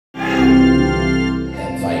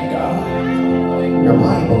Your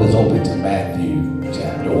Bible is open to Matthew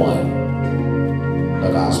chapter 1. The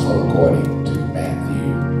Gospel according to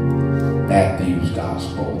Matthew. Matthew's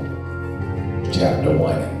Gospel chapter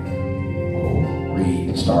 1. We'll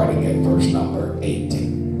read starting at verse number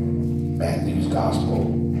 18. Matthew's Gospel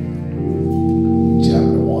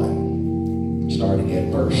chapter 1. Starting at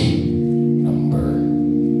verse number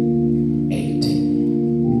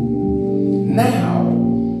 18. Now,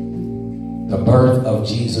 the birth of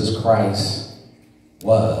Jesus Christ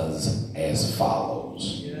was as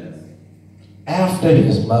follows. Yes. After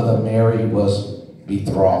his mother Mary was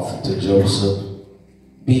betrothed to Joseph,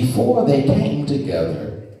 before they came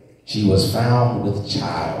together, she was found with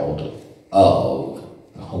child of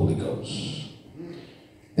the Holy Ghost.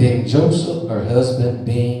 Then Joseph, her husband,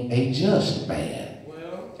 being a just man,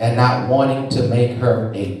 and not wanting to make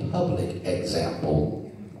her a public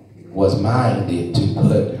example, was minded to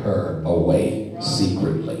put her away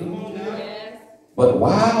secretly. But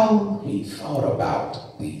while he thought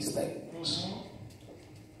about these things,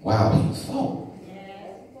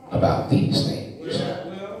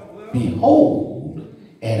 behold,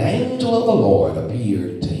 an angel of the Lord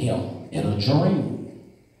appeared to him in a dream,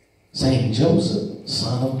 saying, Joseph,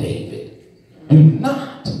 son of David, do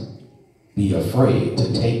not be afraid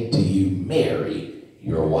to take to you Mary,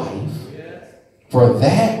 your wife, for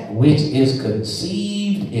that which is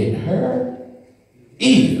conceived in her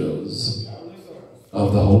is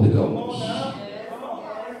of the Holy Ghost.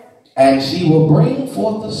 And she will bring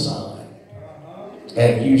forth a son,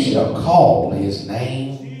 and you shall call his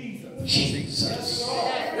name Jesus.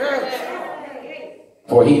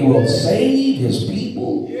 For he will save his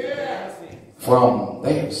people from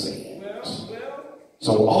their sins.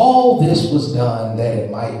 So all this was done that it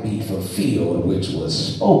might be fulfilled, which was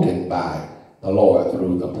spoken by the Lord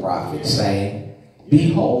through the prophet, saying,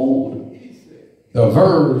 behold, the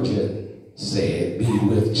virgin said,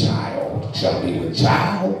 shall be with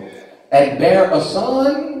child, and bear a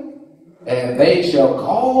son, and they shall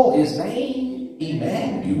call his name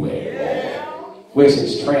Emmanuel, which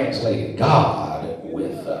is translated God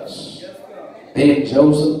with us. Then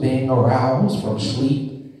Joseph, being aroused from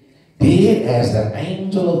sleep, did as the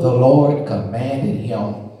angel of the Lord commanded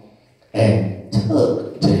him, and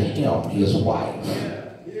took to him his wife,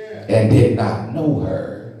 and did not know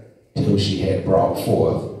her till she had brought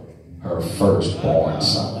forth her firstborn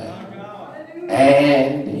son.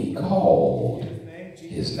 And he called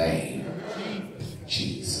his name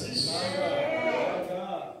Jesus.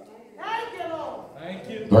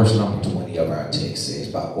 Verse number 20 of our text says,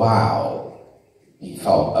 but while he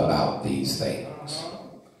thought about these things,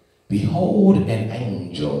 behold, an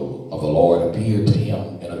angel of the Lord appeared to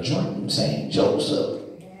him in a dream, saying, Joseph,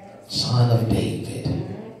 son of David,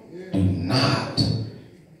 do not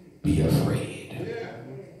be afraid.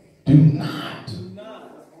 Do not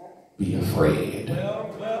be afraid.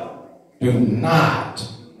 Do not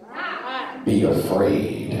be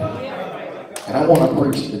afraid. And I want to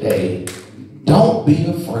preach today, don't be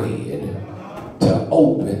afraid to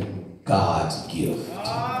open God's gift.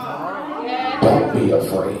 Don't be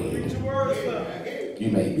afraid.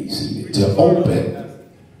 You may be seated. To open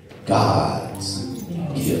God's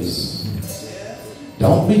gifts.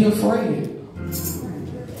 Don't be afraid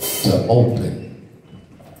to open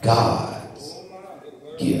God's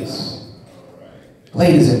gifts.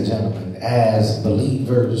 Ladies and gentlemen, as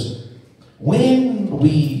believers, when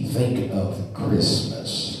we think of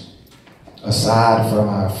Christmas, aside from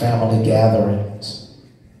our family gatherings,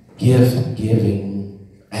 gift giving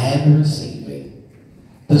and receiving,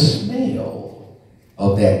 the smell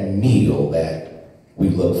of that meal that we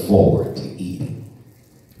look forward to eating,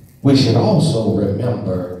 we should also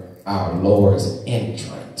remember our Lord's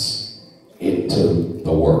entrance into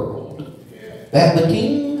the world. That the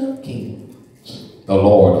King of Kings, the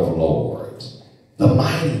Lord of Lords, the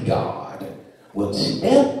mighty God, would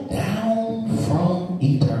step down from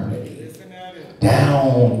eternity,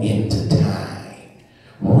 down into time,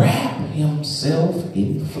 wrap himself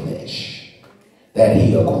in flesh that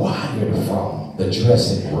he acquired from the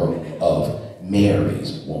dressing room of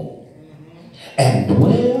Mary's womb, and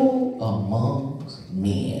dwell amongst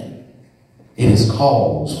men. It is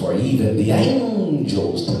cause for even the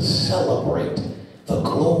angels to celebrate the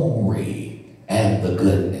glory and the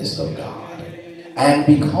goodness of God. And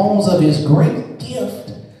because of his great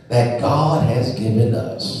gift that God has given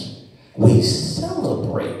us, we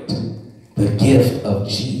celebrate the gift of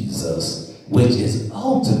Jesus, which is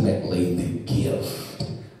ultimately the gift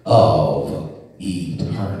of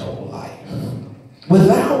eternal life.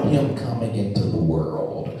 Without him coming into the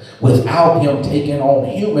world, without him taking on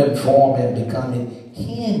human form and becoming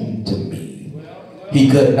kin to me, he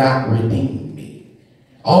could not redeem me.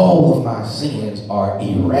 All of my sins are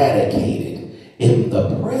eradicated in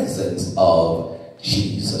the presence of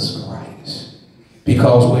Jesus Christ.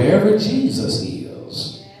 Because wherever Jesus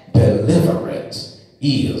is, deliverance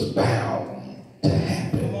is bound to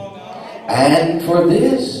happen. And for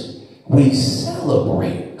this, we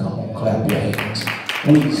celebrate. Come on, clap your hands.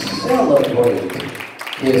 We celebrate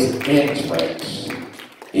his entrance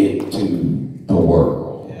into the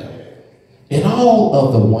world. In all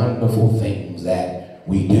of the wonderful things that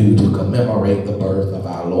we do to commemorate the birth of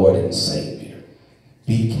our Lord and Savior,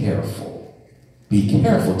 be careful. Be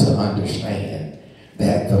careful to understand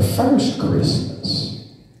that the first Christmas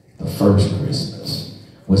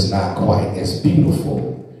was not quite as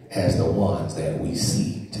beautiful as the ones that we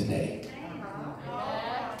see today.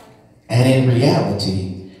 And in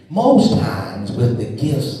reality, most times with the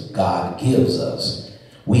gifts God gives us,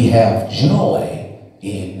 we have joy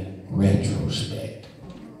in retrospect.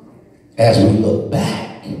 As we look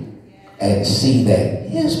back and see that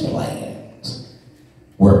his plans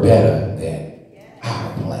were better than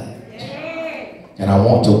our plans. And I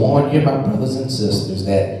want to warn you, my brothers and sisters,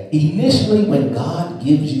 that initially when God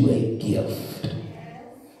gives you a gift,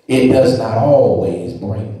 it does not always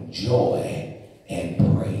bring joy and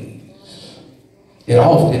praise. It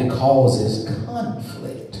often causes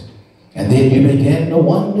conflict. And then you begin to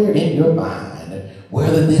wonder in your mind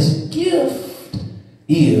whether this gift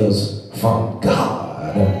is from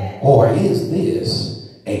God or is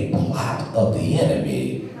this a plot of the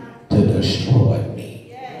enemy to destroy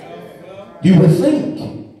me. You would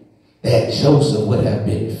think that Joseph would have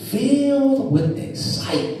been filled with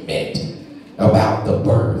excitement about the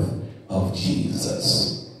birth of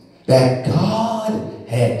Jesus. That God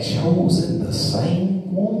had chosen the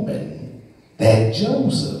same woman that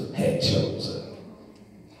Joseph had chosen.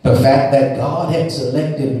 The fact that God had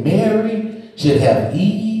selected Mary should have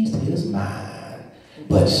eased his mind.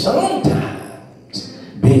 But sometimes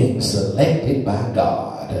being selected by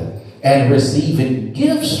God and receiving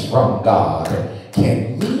gifts from God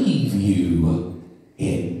can leave you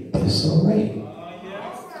in disarray.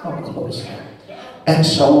 Come closer. And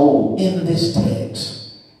so in this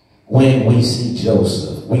text, when we see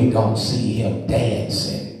Joseph, we don't see him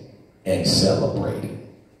dancing and celebrating.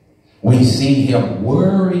 We see him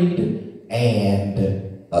worried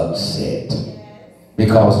and upset.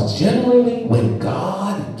 Because generally when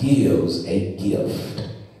God gives a gift,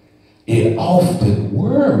 it often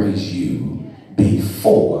worries you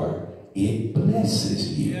before it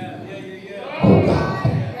blesses you. Oh God.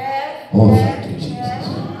 Oh, thank you, Jesus.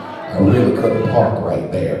 I really couldn't park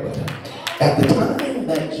right there, but at the time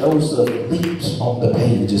that Joseph leaps on the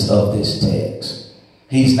pages of this text,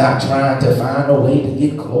 he's not trying to find a way to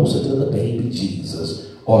get closer to the baby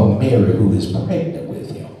Jesus or Mary who is pregnant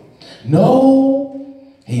with him. No,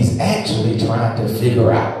 he's actually trying to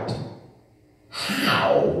figure out,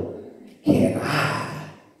 how can I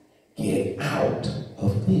get out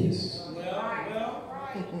of this?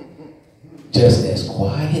 Just as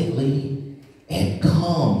quietly and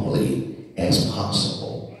calmly as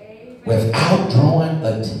possible, without drawing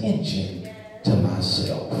attention to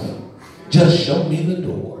myself. Just show me the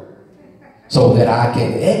door so that I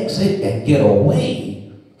can exit and get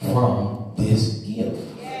away from this gift.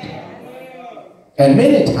 And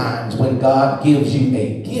many times when God gives you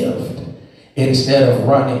a gift, instead of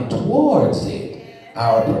running towards it,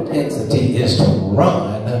 our propensity is to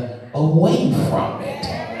run away from it.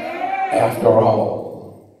 After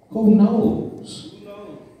all, who knows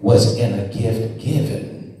what's in a gift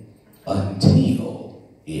given until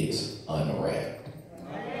it's unwrapped?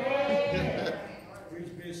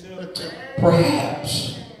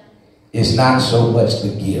 Perhaps it's not so much the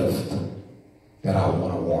gift that I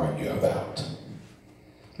want to warn you about.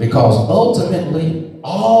 Because ultimately,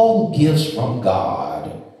 all gifts from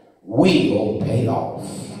God will pay off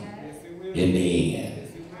in the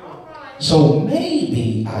end. So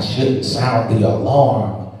maybe I shouldn't sound the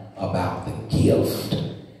alarm about the gift,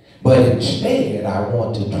 but instead I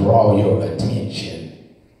want to draw your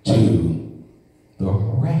attention to the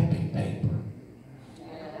wrapping paper.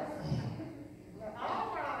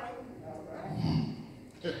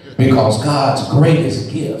 Because God's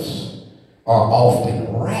greatest gifts are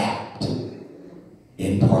often wrapped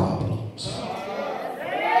in problems.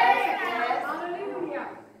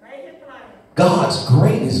 God's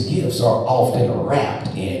greatest gifts are often wrapped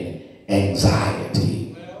in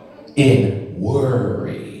anxiety, in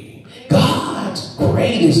worry. God's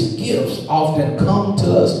greatest gifts often come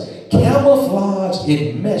to us camouflaged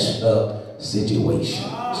in messed up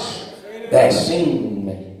situations that seem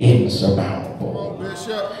insurmountable.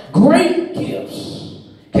 Great gifts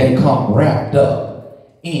can come wrapped up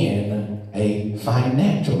in a a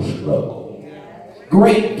financial struggle.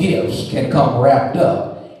 Great gifts can come wrapped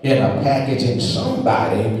up in a package, and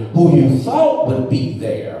somebody who you thought would be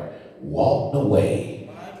there walked away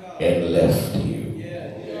and left you.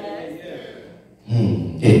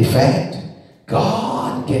 In fact,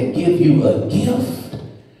 God can give you a gift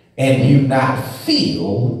and you not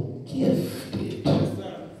feel gifted.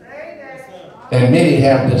 And many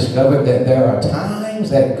have discovered that there are times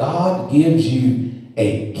that God gives you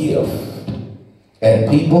a gift and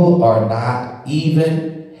people are not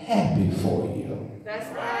even happy for you.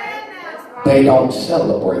 They don't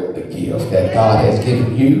celebrate the gift that God has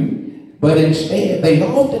given you, but instead they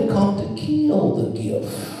often come to kill the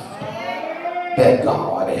gift that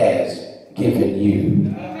God has given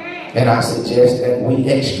you. And I suggest that we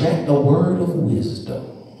extract a word of wisdom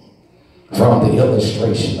from the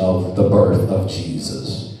illustration of the birth of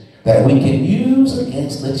Jesus that we can use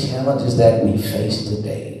against the challenges that we face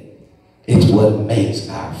today. It's what makes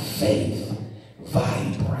our faith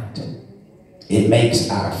vibrant. It makes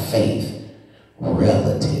our faith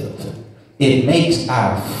relative. It makes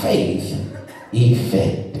our faith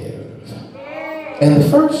effective. And the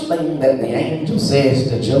first thing that the angel says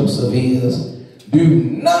to Joseph is, do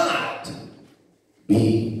not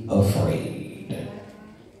be afraid.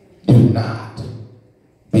 Do not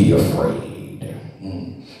be afraid.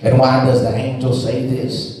 And why does the angel say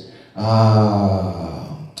this?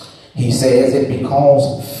 He says it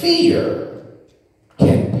because fear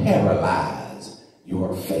can paralyze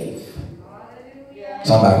your faith.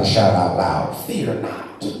 Somebody shout out loud, fear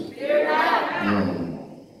not. Fear not.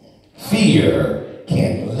 Fear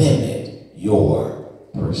can limit your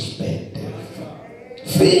perspective.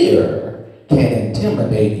 Fear can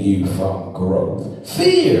intimidate you from growth.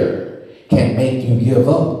 Fear can make you give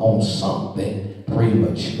up on something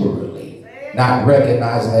prematurely, not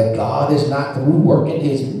recognizing that God is not through working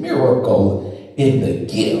his miracle in the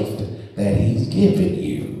gift that he's given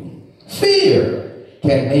you. Fear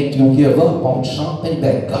can make you give up on something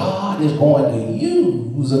that God is going to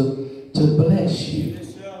use to bless you.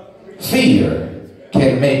 Fear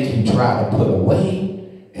can make you try to put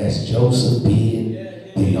away, as Joseph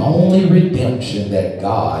did, the only redemption that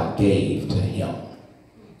God gave to him.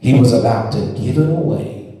 He was about to give it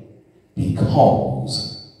away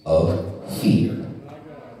because of fear.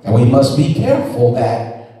 And we must be careful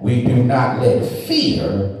that we do not let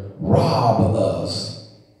fear rob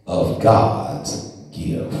us of God's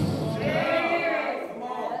gift.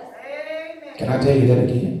 Can I tell you that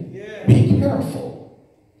again? Be careful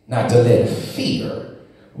not to let fear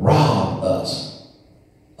rob us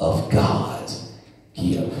of God's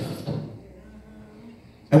gift.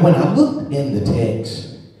 And when I look in the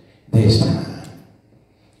text this time,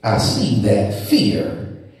 I see that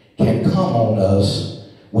fear can come on us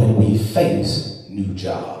when we face new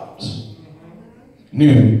jobs,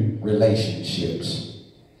 new relationships,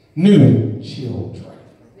 new children,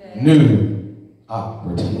 new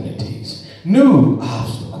opportunities, new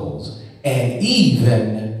obstacles, and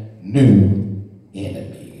even new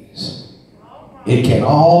enemies. It can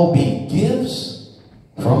all be gifts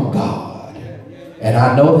from God. And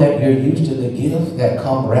I know that you're used to the gift that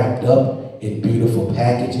come wrapped up in beautiful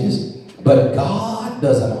packages, but God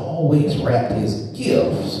doesn't always wrap his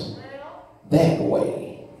gifts that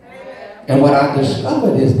way. And what I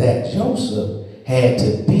discovered is that Joseph had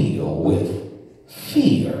to deal with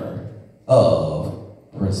fear of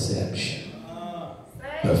perception.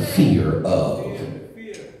 The fear of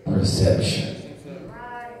perception.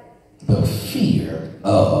 The fear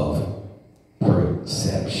of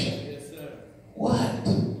perception. What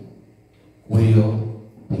will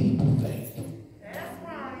people think?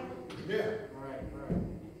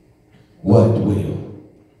 What will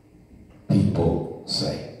people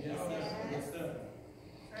say?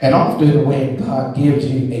 And often when God gives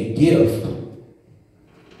you a gift,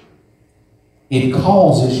 it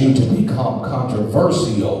causes you to become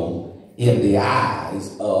controversial in the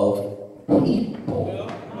eyes of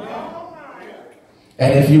people.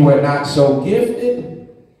 And if you were not so gifted,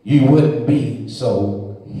 you wouldn't be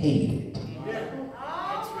so hated.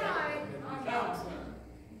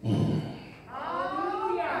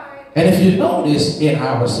 And if you notice in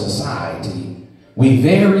our society, we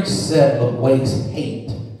very seldom waste hate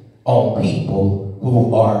on people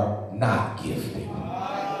who are not gifted.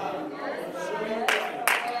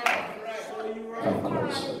 Come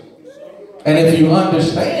closer. And if you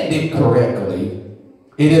understand it correctly,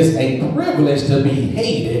 it is a privilege to be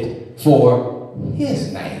hated for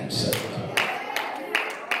his name's sake.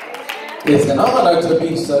 It's an honor to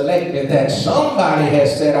be selected that somebody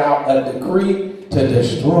has set out a decree to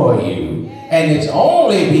destroy you. And it's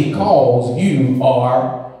only because you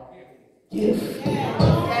are gifted.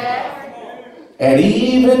 And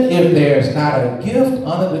even if there's not a gift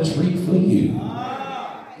under the tree for you,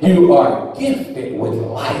 you are gifted with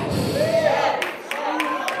life.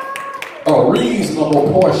 A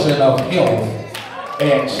reasonable portion of health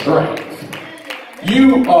and strength.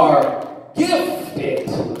 You are gifted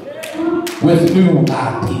with new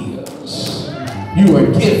ideas. You are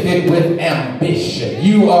gifted with ambition.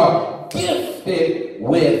 You are gifted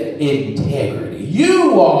with integrity.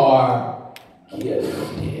 You are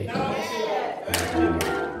gifted.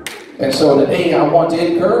 And so today I want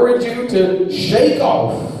to encourage you to shake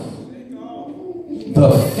off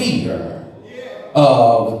the fear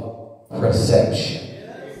of perception.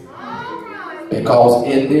 Because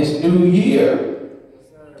in this new year,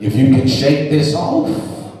 if you can shake this off,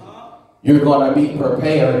 you're going to be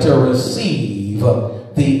prepared to receive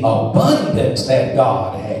the abundance that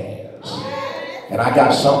God has. And I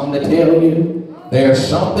got something to tell you. There's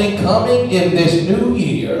something coming in this new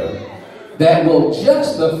year that will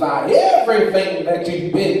justify everything that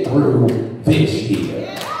you've been through this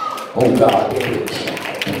year. Oh God, it is.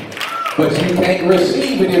 But you can't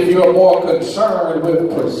receive it if you're more concerned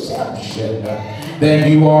with perception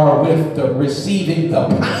than you are with receiving the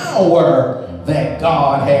power that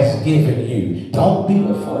God has given you. Don't be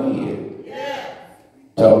afraid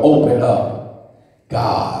to open up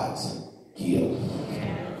God's gift.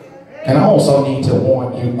 And I also need to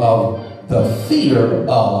warn you of the fear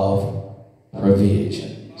of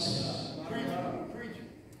provisions.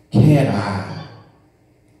 Can I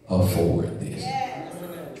afford this?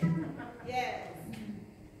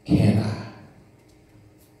 Can I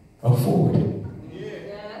afford it?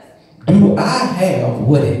 Do I have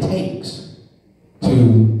what it takes to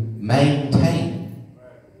maintain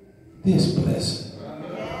this blessing?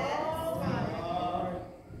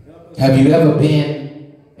 Have you ever been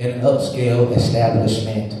in an upscale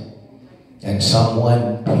establishment and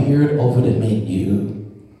someone peered over the menu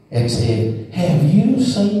and said, have you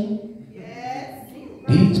seen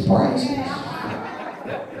these prices?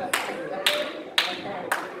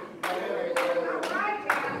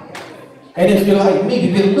 And if you're like me,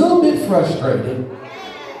 you get a little bit frustrated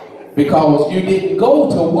because you didn't go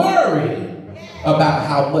to worry about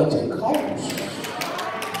how much it costs.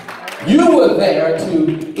 You were there to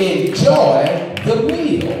enjoy the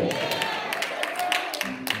meal.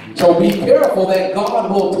 So be careful that God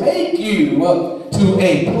will take you to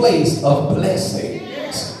a place of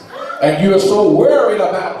blessings. And you're so worried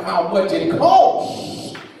about how much it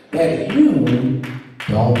costs that you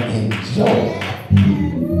don't enjoy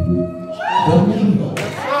the meal.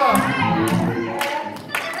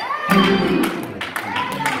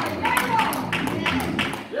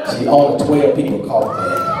 See, only 12 people caught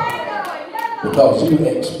that because you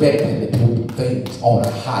expected to do things on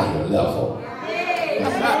a higher level.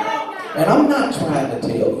 And I'm not trying to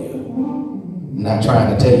tell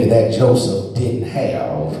you that Joseph didn't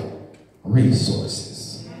have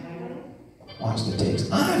resources. Watch the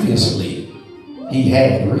text. Obviously, he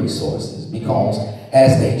had resources because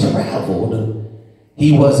as they traveled,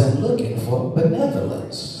 he wasn't looking for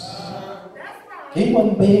benevolence. He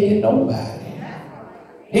wasn't begging nobody.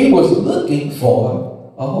 He was looking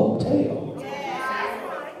for a hotel.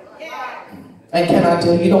 And can I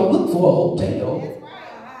tell you, don't look for a hotel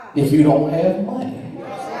if you don't have money.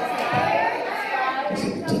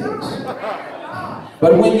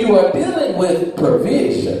 But when you are dealing with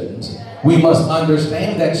provisions, we must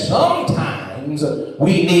understand that sometimes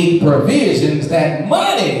we need provisions that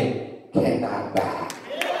money cannot buy.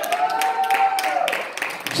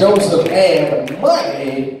 Joseph had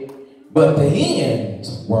money, but the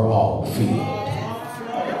ends were all filled.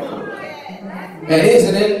 And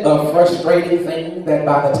isn't it a frustrating thing that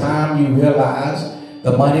by the time you realize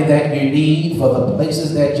the money that you need for the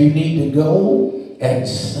places that you need to go, and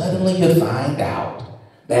suddenly you find out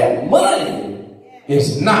that money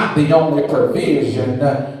is not the only provision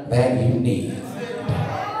that you need.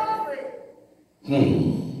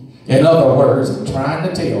 In other words, I'm trying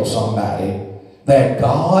to tell somebody that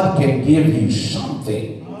God can give you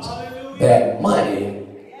something that money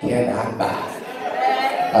cannot buy.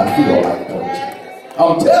 I feel like preaching.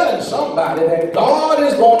 I'm telling somebody that God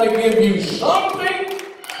is going to give you something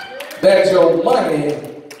that your money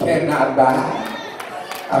cannot buy.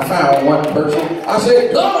 I found one person. I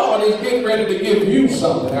said, God is getting ready to give you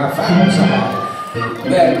something. I found somebody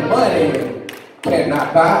that money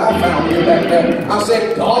cannot buy. I found you back there. I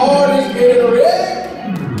said, God is getting ready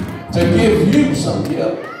to give you something.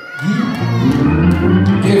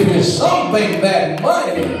 Give you something that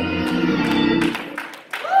money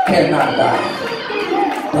cannot buy.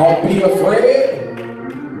 Don't be afraid.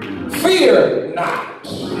 Fear not.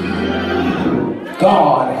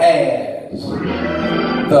 God has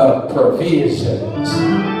the provisions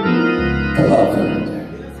covered.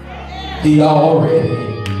 He already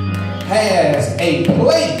has a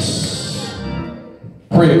place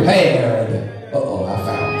prepared. I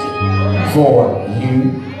found it. For you.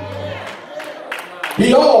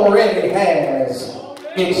 He already has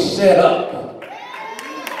it set up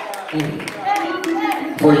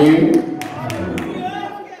for you.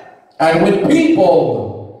 And when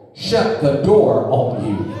people shut the door on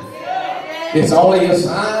you, it's only a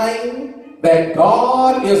sign that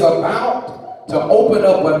God is about to open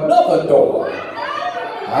up another door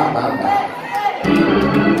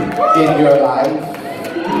in your life.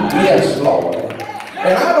 Yes, Lord.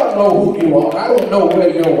 And I don't know who you are. I don't know where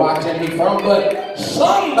you're watching me from, but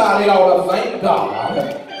somebody ought to thank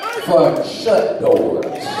God for shut doors.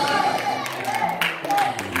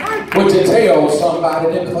 Would you tell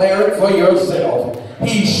somebody, declare it for yourself?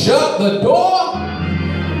 He shut the door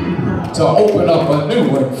to open up a new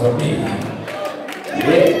one for me.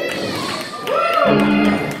 Yes.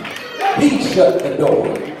 He shut the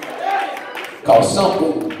door because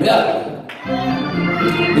something better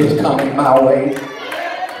is coming my way.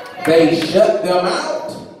 They shut them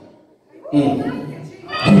out. You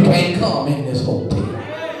can't come in this hotel.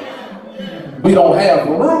 We don't have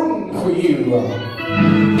room for you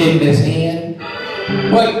in this inn.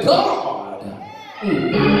 But God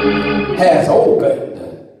has opened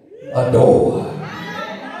a door.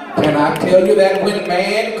 Can I tell you that when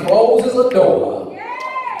man closes a door,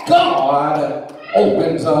 God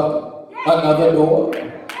opens up another door?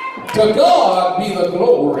 To God be the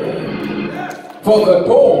glory for the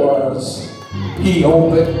doors he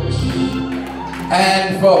opens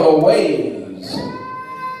and for the ways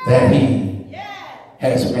that he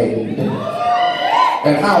has made.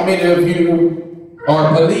 And how many of you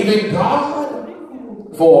are believing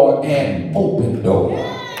God for an open door?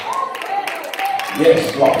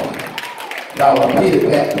 Yes, Lord. Y'all repeated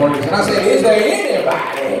that praise. And I said, is there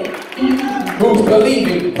anybody who's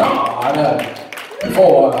believing God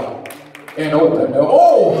for an open door?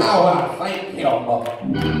 Oh, how I thank him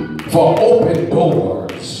for open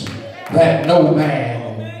doors that no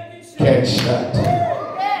man can shut.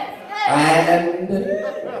 And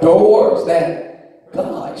doors that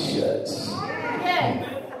God shuts.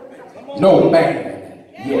 No man,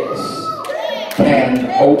 yes, can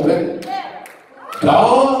open.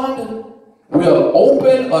 God will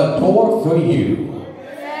open a door for you.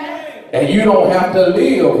 And you don't have to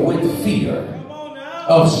live with fear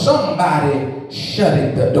of somebody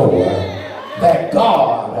shutting the door that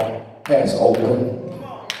God has opened.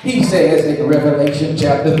 He says in Revelation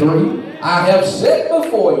chapter 3, I have set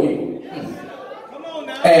before you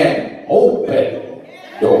an open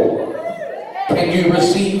door. Can you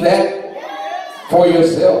receive that for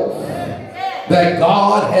yourself? That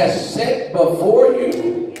God has set before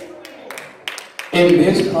you in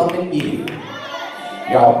this coming year.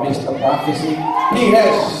 Y'all missed the prophecy. He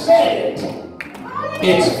has said it.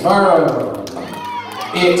 It's firm.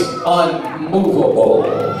 It's unmovable.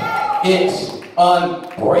 It's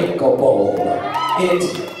unbreakable. It's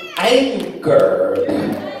anchored.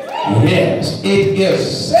 Yes, it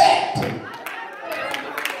is set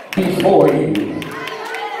before you.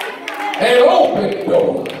 An open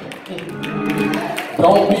door.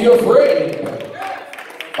 Don't be afraid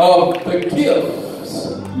of the gifts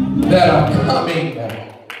that are coming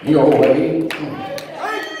your way.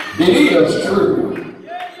 It is true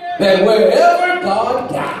that wherever God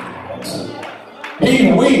guides,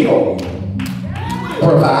 he will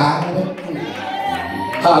provide.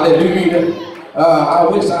 Hallelujah. I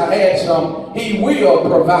wish I had some. He will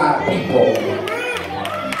provide people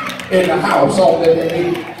in the house on the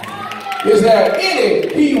day. Is there any?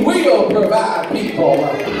 He will provide people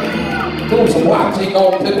who's watching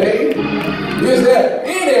on today. Is there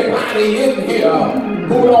anybody in here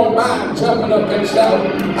who don't mind jumping up and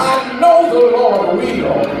shouting, I know the Lord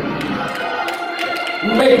will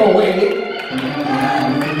make a way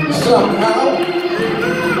somehow?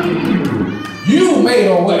 You made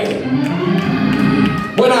a way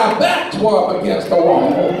when our backs were up against the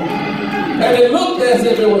wall and it looked as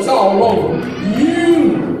if it was all over.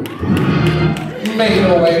 You made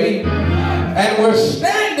a way, and we're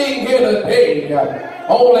standing here today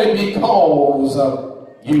only because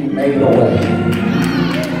you made a way.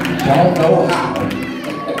 Don't know how,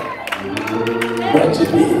 but you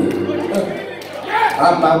did.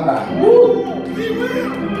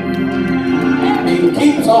 He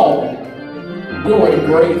keeps on doing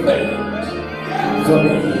great things for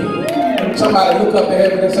me. Somebody look up to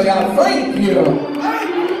heaven and say, I thank you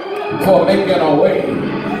for making a way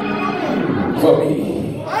for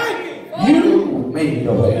me. You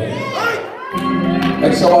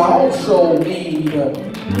so I also need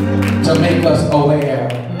to make us aware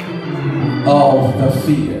of the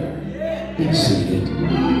fear. Be seated.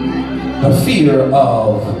 The fear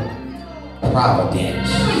of providence.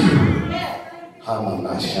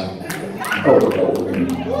 Oh,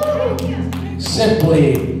 Lord.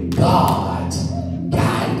 Simply God's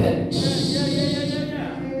guidance.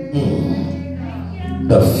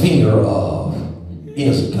 The fear of,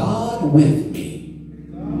 is God with me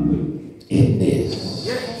in this?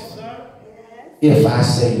 If I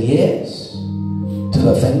say yes to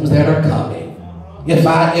the things that are coming, if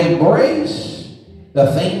I embrace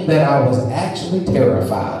the thing that I was actually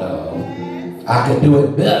terrified of, I could do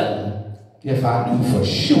it better if I knew for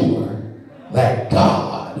sure that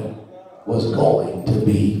God was going to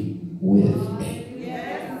be with me.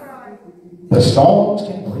 The storms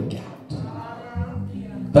can break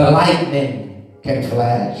out. The lightning can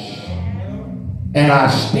flash. And I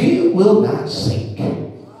still will not sink.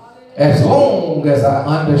 As long as I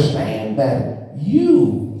understand that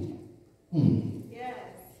you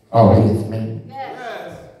are with me.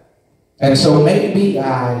 And so maybe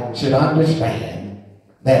I should understand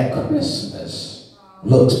that Christmas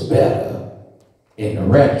looks better in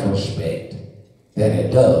retrospect than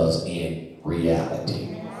it does in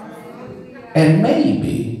reality. And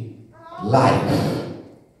maybe life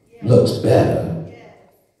looks better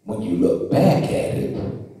when you look back at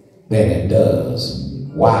it than it does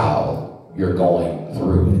while you're going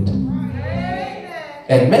through it.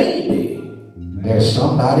 And maybe there's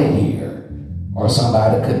somebody here or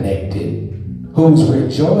somebody connected who's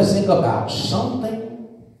rejoicing about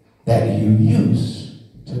something that you used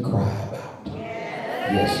to cry about.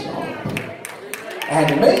 Yes, Lord.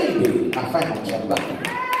 And maybe I found somebody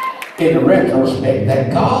in retrospect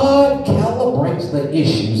that God calibrates the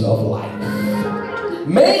issues of life.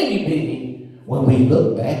 Maybe when we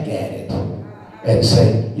look back at it and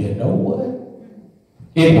say, you know what?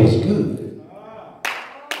 It was good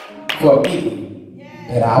for me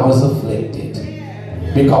that I was afflicted.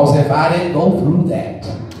 Because if I didn't go through that,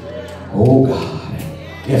 oh God,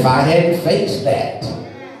 if I hadn't faced that,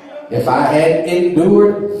 if I hadn't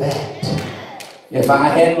endured that, if I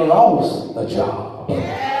hadn't lost the job,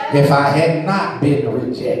 if I had not been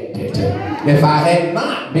rejected, if I had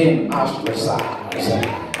not been ostracized,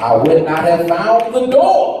 I would not have found the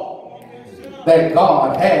door that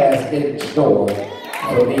God has in store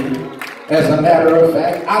for me. As a matter of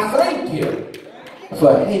fact, I thank you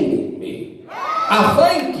for hating me. I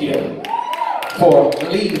thank you for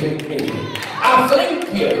leaving me. I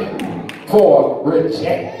thank you for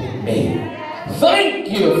rejecting me. Thank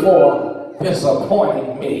you for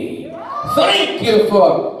disappointing me. Thank you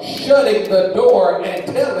for shutting the door and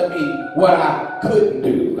telling me what I couldn't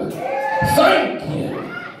do. Thank you.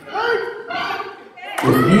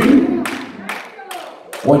 If you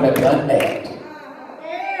wouldn't have done that,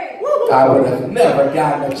 I would have never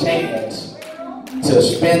gotten a chance to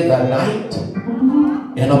spend the night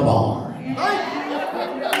in a barn,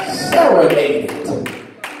 serenaded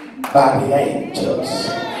by the angels,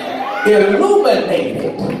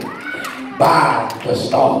 illuminated by the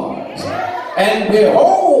stars, and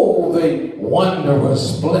behold the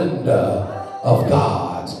wondrous splendor of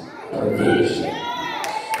God's provision,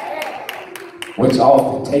 which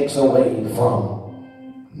often takes away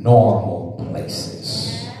from normal places.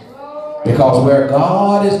 Because where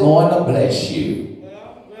God is going to bless you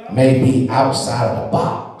may be outside of the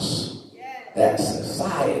box that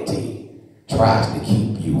society tries to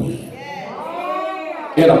keep you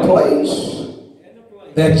in a place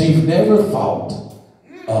that you've never thought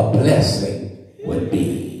a blessing would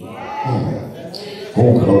be.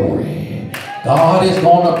 Oh, glory. God is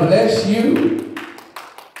going to bless you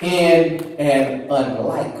in an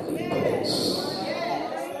unlikely place.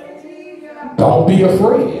 Don't be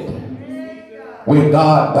afraid when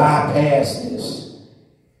God bypasses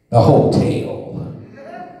the hotel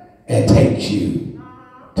and takes you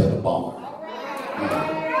to the barn.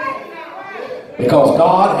 Because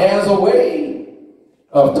God has a way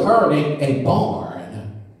of turning a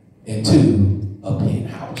barn into a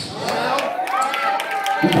penthouse.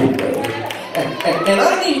 And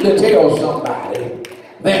I need to tell somebody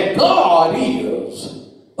that God is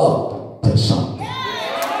up to something.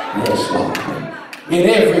 Yes, Lord. In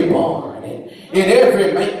every barn, in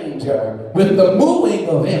every manger, with the mooing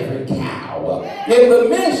of every cow, in the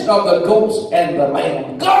midst of the goats and the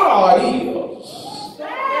lamb, God is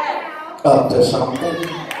up to something.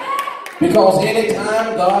 Because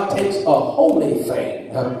anytime God takes a holy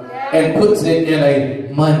thing and puts it in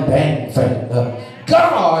a mundane thing,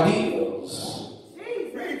 God is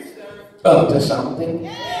up to something.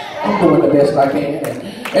 I'm doing the best I can.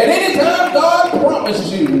 And anytime God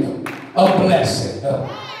promises you a blessing,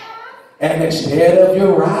 and instead of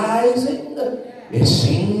you rising, it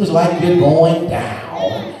seems like you're going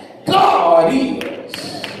down, God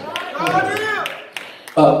is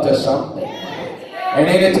up to something. And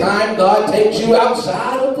anytime God takes you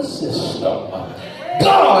outside of the system,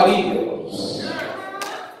 God is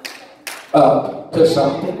up to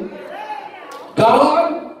something.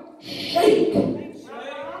 God, shake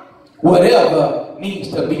whatever needs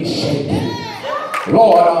to be shaken.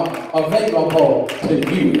 Lord, I'm available to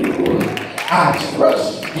you. I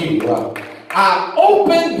trust you. I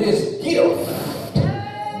open this gift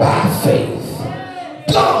by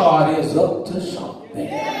faith. God is up to something.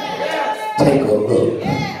 Take a look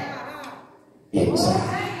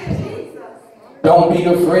inside. Don't be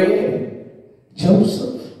afraid,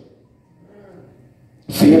 Joseph.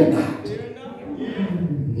 Fear not.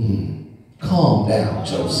 Calm down,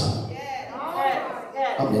 Joseph.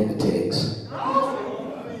 I'm in the text.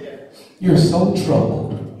 You're so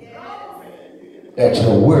troubled that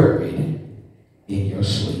you're worried in your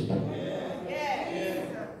sleep.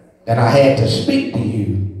 And I had to speak to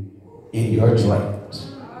you in your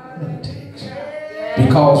dreams.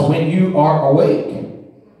 Because when you are awake,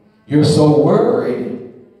 you're so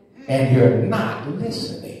worried and you're not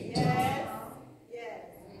listening to me.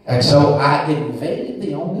 And so I invaded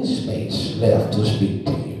the only space left to speak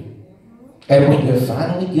to you. And when you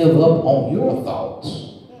finally give up on your thoughts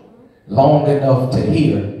long enough to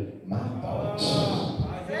hear my thoughts,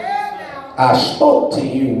 I spoke to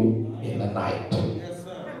you in the night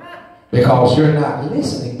because you're not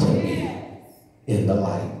listening to me in the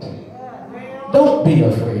light. Don't be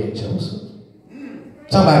afraid, Joseph.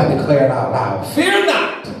 Somebody declare it out loud. Fear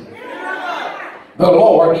not. The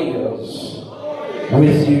Lord is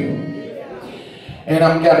with you. And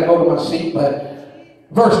I've got to go to my seat, but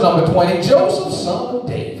verse number 20, Joseph, son of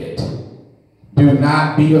David, do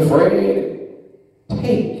not be afraid.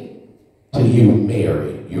 Take to you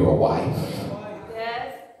Mary, your wife.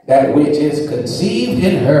 Yes. That which is conceived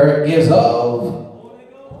in her is of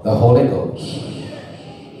the Holy Ghost.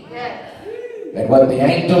 Yes. And what the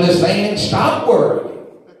angel is saying, stop worrying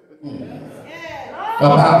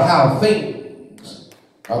about how things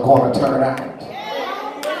are going to turn out.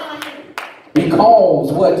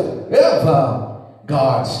 Because whatever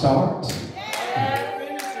God starts,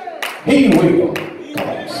 He will.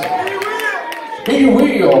 He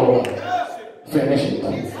will finish it.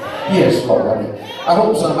 Yes, Lord. I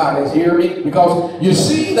hope somebody's hearing, because you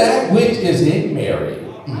see that which is in Mary.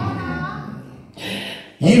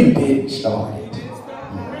 You didn't start it.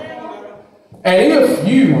 And if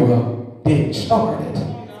you didn't start it,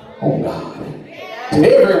 oh God, to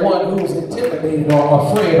everyone who's intimidated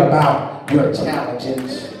or afraid about your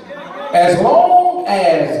challenges, as long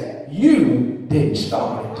as you didn't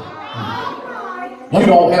start it, you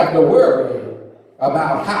don't have to worry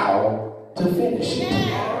about how to finish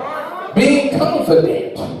it. Being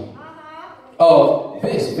confident of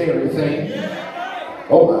this very thing,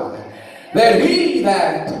 oh my, that he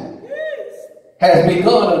that has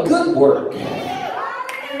begun a good work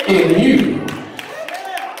in you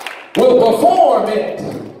will perform it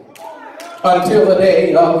until the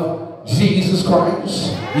day of Jesus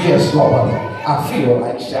Christ. Yes, Lord, I feel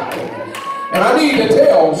like shouting. And I need to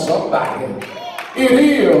tell somebody, it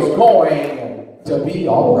is going to be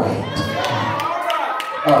all right.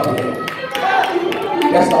 Yeah.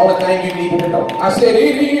 That's the only thing you need to know. I said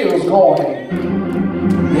it is going,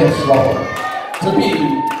 yes, Lord, to be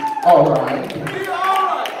all right.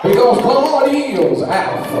 Because God is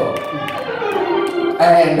Alpha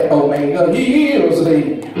and Omega. He is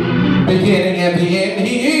the beginning and the end.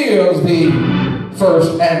 He is the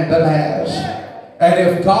first and the last. And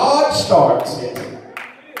if God starts it,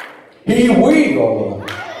 He will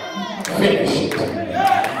finish it.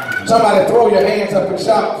 Somebody throw your hands up and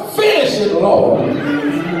shout, finish it, Lord.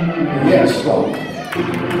 Yes, Lord.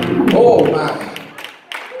 Oh my.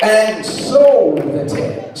 And so the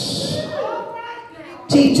text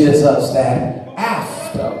teaches us that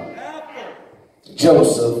after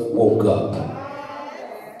Joseph woke up,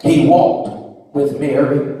 he walked with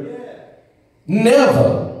Mary,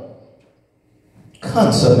 never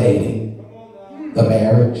consummating the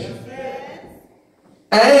marriage,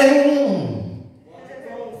 and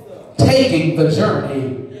taking the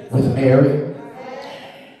journey with Mary,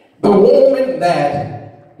 the woman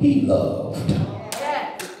that he loved,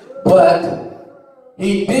 but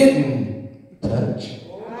he didn't touch.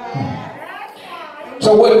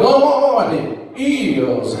 So what God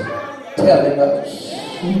is telling us,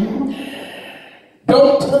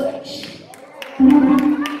 don't touch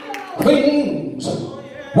things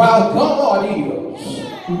while God is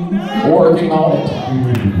working on it.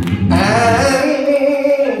 And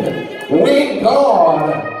when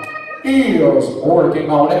God is working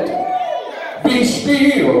on it, be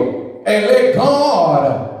still and let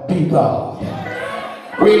God be God.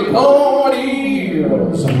 When God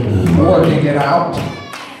is working it out,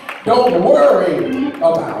 don't worry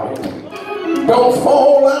about it. Don't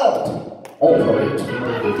fall out over it.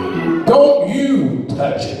 Don't you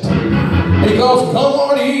touch it. Because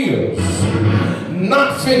God is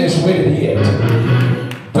not finished with it yet.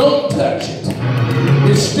 Don't touch it.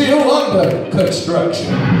 It's still under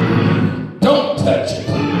construction. Don't touch it.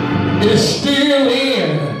 It's still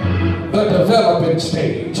in the developing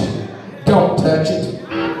stage. Don't touch it.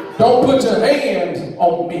 Don't put your hands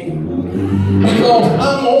on me. Because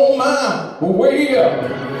I'm on my way up.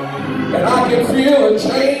 And I can feel a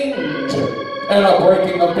change and a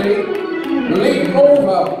breaking of day. Lean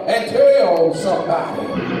over and tell somebody,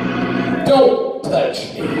 don't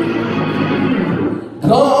touch me.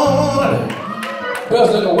 God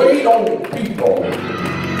doesn't wait on people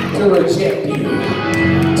to reject you.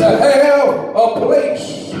 To have a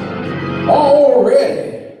place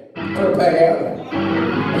already prepared.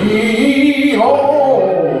 He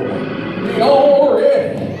already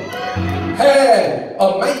had a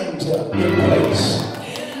manger in place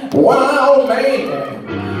while man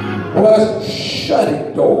was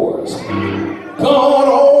shutting doors. God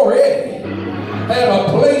already had a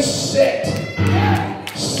place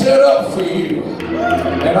set up for you.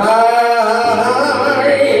 And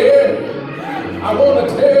I want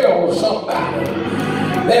to tell somebody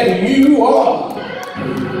that you are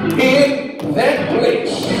in that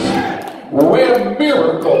place where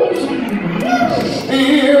miracles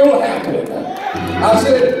still happen. I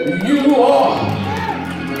said you are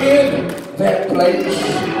in that place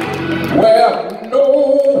where no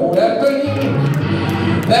weapon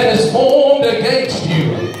that is formed against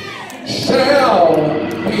you shall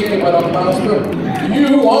be able to prosper.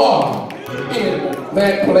 You are in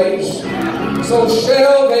that place. So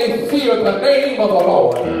shall they fear the name of the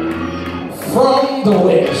Lord from the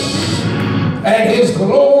west, and his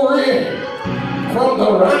glory from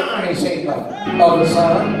the rising of the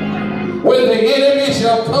sun. When the enemy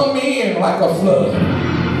shall come in like a flood,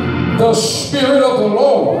 the Spirit of the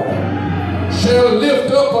Lord shall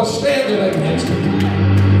lift up a standard against it.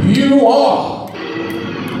 You are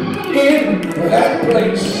in that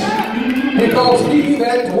place, because he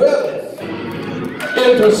that dwelleth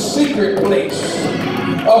in the secret place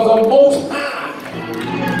of the Most High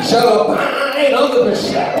shall abide under the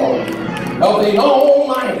shadow of the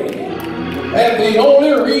Almighty. And the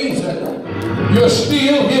only reason you're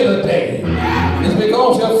still here today is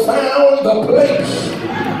because you found the place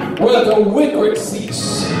where the wicked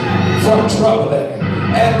cease from troubling,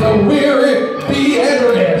 and the weary be at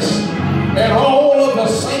rest, and all of the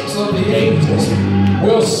saints of the ages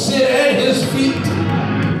will sit at his feet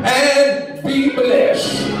and be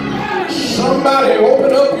blessed. Somebody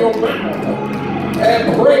open up your mouth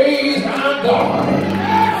and praise our God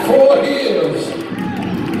for his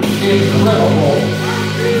incredible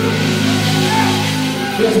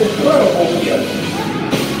gift.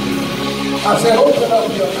 I said, open up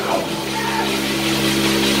your mouth.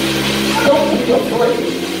 Don't be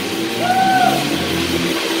afraid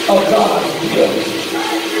of God's gift.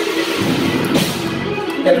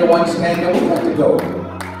 Everyone stand up. We got to go.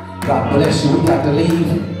 God bless you. We got to leave.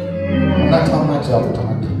 I'm not talking about y'all. I'm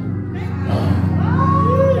talking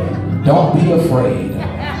about. Don't be afraid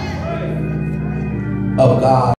of God.